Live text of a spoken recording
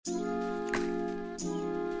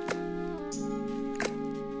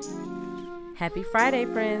Happy Friday,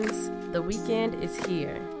 friends! The weekend is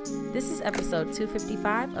here. This is episode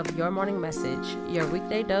 255 of Your Morning Message, your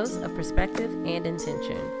weekday dose of perspective and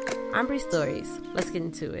intention. I'm Bree Stories. Let's get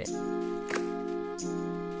into it.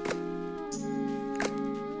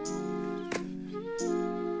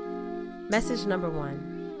 Message number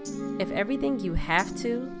 1. If everything you have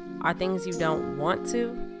to are things you don't want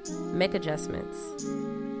to, make adjustments.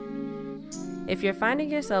 If you're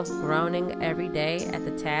finding yourself groaning every day at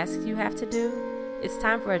the tasks you have to do, it's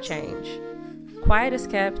time for a change. Quiet as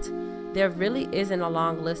kept, there really isn't a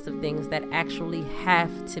long list of things that actually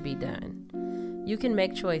have to be done. You can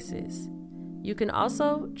make choices. You can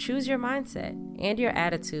also choose your mindset and your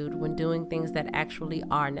attitude when doing things that actually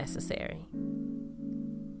are necessary.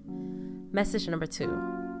 Message number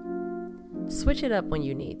 2. Switch it up when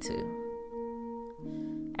you need to.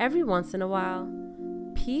 Every once in a while,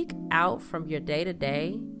 peek out from your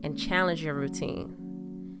day-to-day and challenge your routine.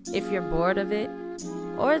 If you're bored of it,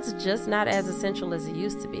 or it's just not as essential as it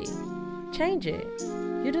used to be, change it.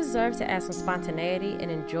 You deserve to add some spontaneity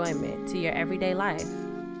and enjoyment to your everyday life.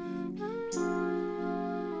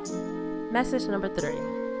 Message number 3.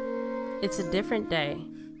 It's a different day.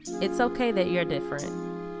 It's okay that you're different.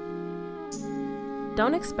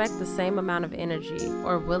 Don't expect the same amount of energy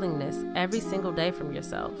or willingness every single day from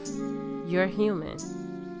yourself. You're human.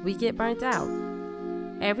 We get burnt out.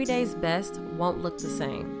 Every day's best won't look the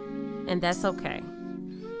same, and that's okay.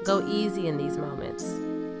 Go easy in these moments.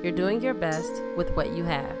 You're doing your best with what you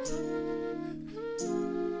have.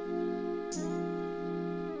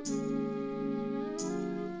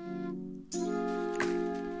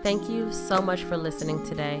 Thank you so much for listening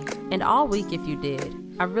today, and all week if you did.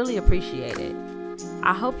 I really appreciate it.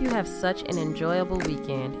 I hope you have such an enjoyable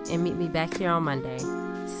weekend and meet me back here on Monday.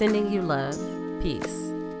 Sending you love. Peace.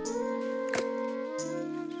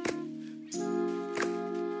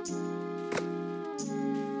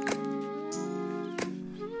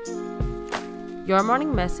 Your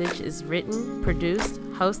Morning Message is written, produced,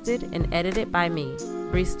 hosted, and edited by me,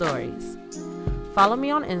 Bree Stories. Follow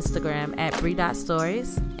me on Instagram at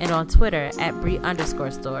Bree.stories and on Twitter at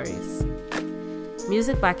Bree_stories.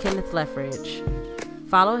 Music by Kenneth Leffridge.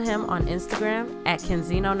 Follow him on Instagram at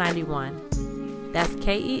Kenzino91. That's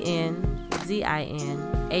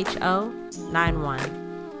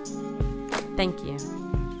KENZINHO91. Thank you.